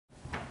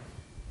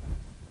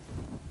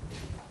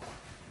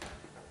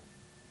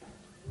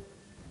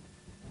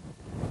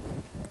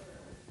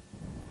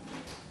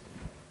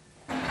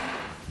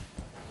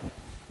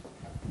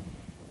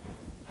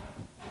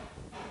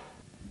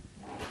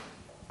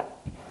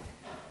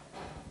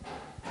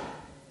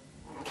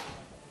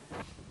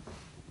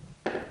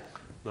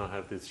now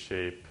have this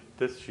shape.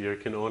 This shear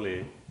can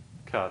only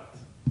cut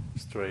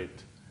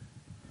straight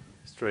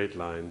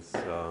lines.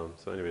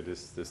 So anyway,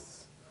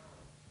 this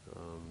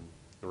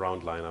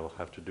round line I will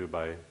have to do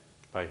by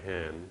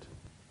hand.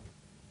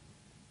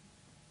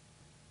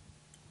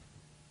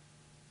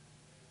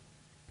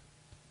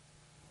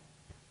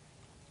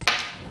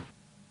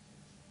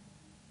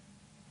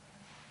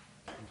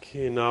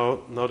 Okay, now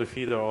the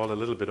feet are all a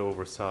little bit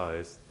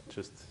oversized,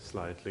 just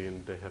slightly,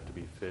 and they have to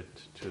be fit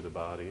to the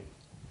body.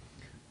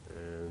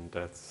 And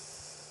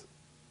that's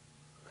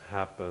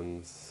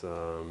happens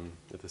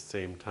at the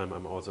same time.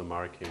 I'm also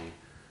marking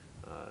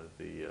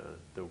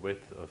the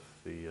width of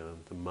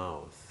the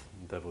mouth.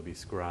 That will be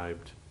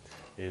scribed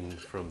in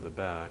from the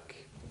back.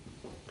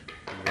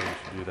 I'm going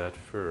to do that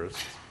first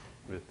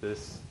with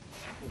this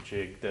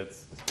jig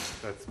that's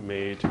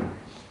made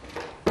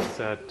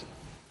set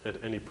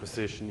at any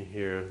position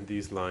here.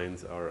 These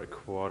lines are a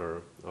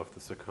quarter of the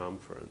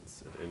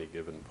circumference at any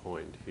given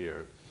point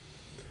here.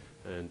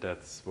 And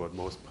that's what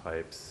most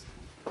pipes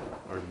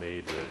are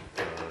made with,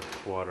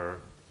 quarter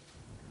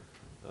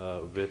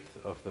width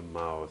of the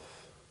mouth.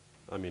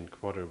 I mean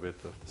quarter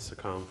width of the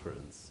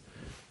circumference.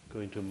 I'm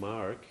going to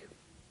mark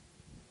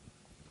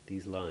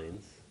these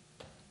lines.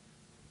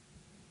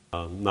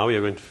 Now we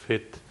are going to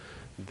fit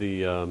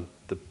the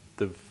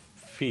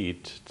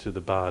feet to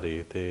the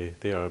body.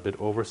 They are a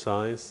bit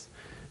oversized,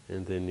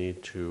 and they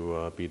need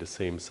to be the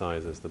same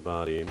size as the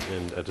body.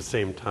 And at the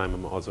same time,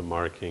 I'm also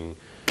marking,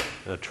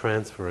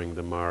 transferring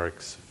the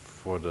marks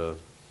for the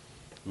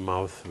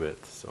mouth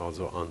widths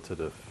also onto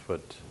the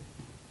foot.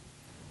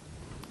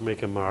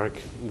 Make a mark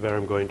where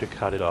I'm going to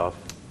cut it off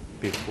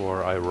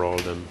before I roll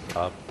them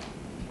up.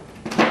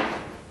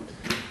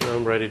 Now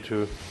I'm ready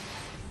to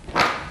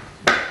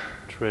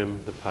trim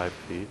the pipe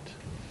feet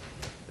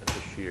at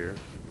the shear.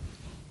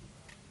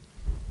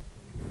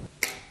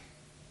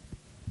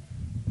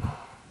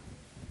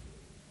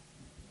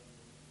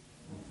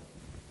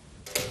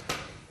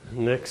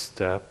 Next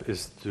step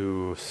is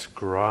to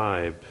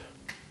scribe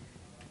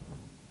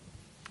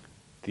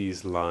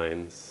these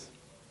lines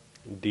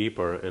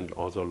deeper and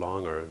also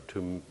longer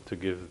to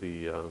give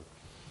the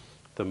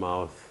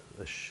mouth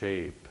a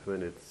shape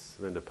when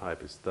the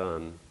pipe is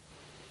done.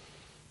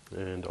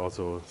 And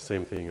also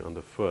same thing on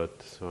the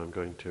foot. So I'm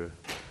going to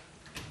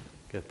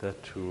get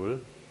that tool.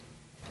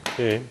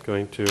 Okay, I'm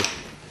going to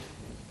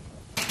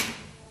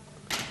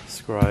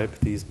scribe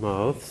these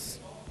mouths.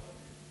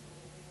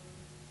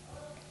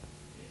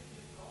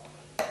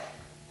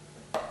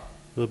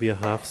 Will be a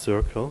half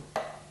circle.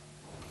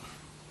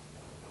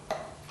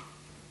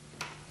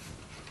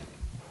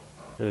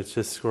 And it's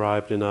just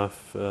scribed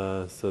enough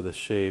so the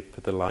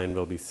shape, the line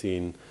will be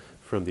seen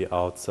from the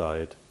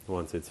outside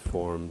once it's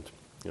formed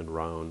and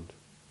round.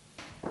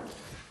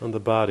 On the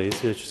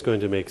bodies, you're just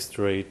going to make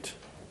straight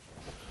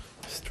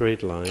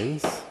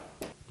lines,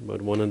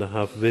 about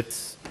 1.5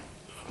 widths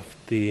of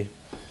the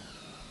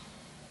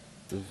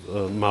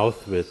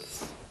mouth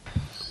width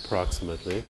approximately.